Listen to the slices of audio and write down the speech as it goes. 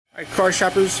Alright, car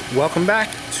shoppers, welcome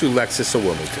back to Lexus of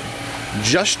Wilmington.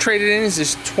 Just traded in is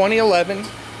this 2011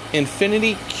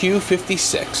 Infiniti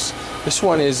Q56. This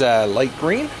one is light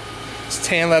green. It's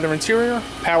tan leather interior,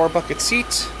 power bucket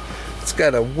seats. It's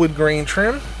got a wood grain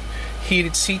trim,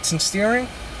 heated seats and steering.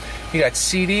 You got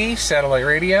CD, satellite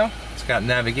radio. It's got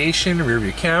navigation, rear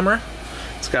view camera.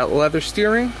 It's got leather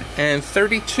steering and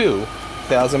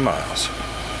 32,000 miles.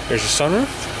 There's your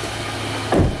sunroof.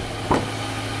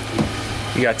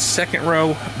 You got second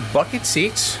row bucket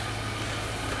seats,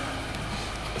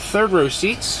 third row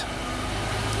seats,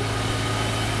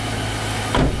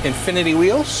 Infiniti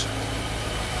wheels,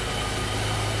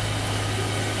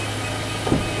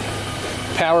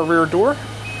 power rear door.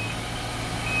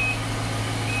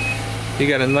 You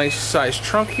got a nice sized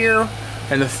trunk here,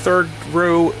 and the third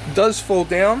row does fold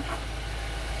down.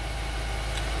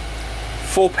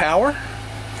 Full power,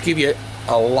 give you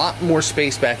a lot more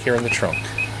space back here in the trunk.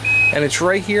 And it's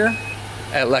right here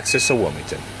at Lexus of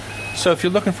Wilmington. So if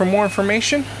you're looking for more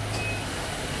information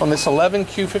on this 11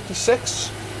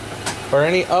 Q56 or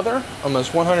any other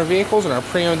almost 100 vehicles in our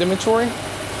pre-owned inventory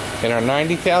in our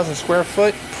 90,000 square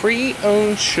foot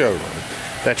pre-owned showroom.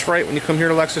 That's right, when you come here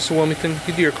to Lexus of Wilmington,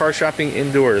 you do your car shopping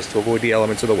indoors to avoid the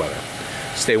elements of the weather.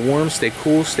 Stay warm, stay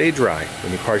cool, stay dry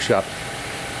when you car shop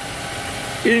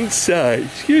inside,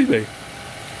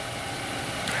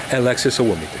 at Lexus of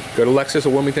Wilmington. Go to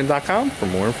lexusofwilmington.com for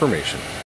more information.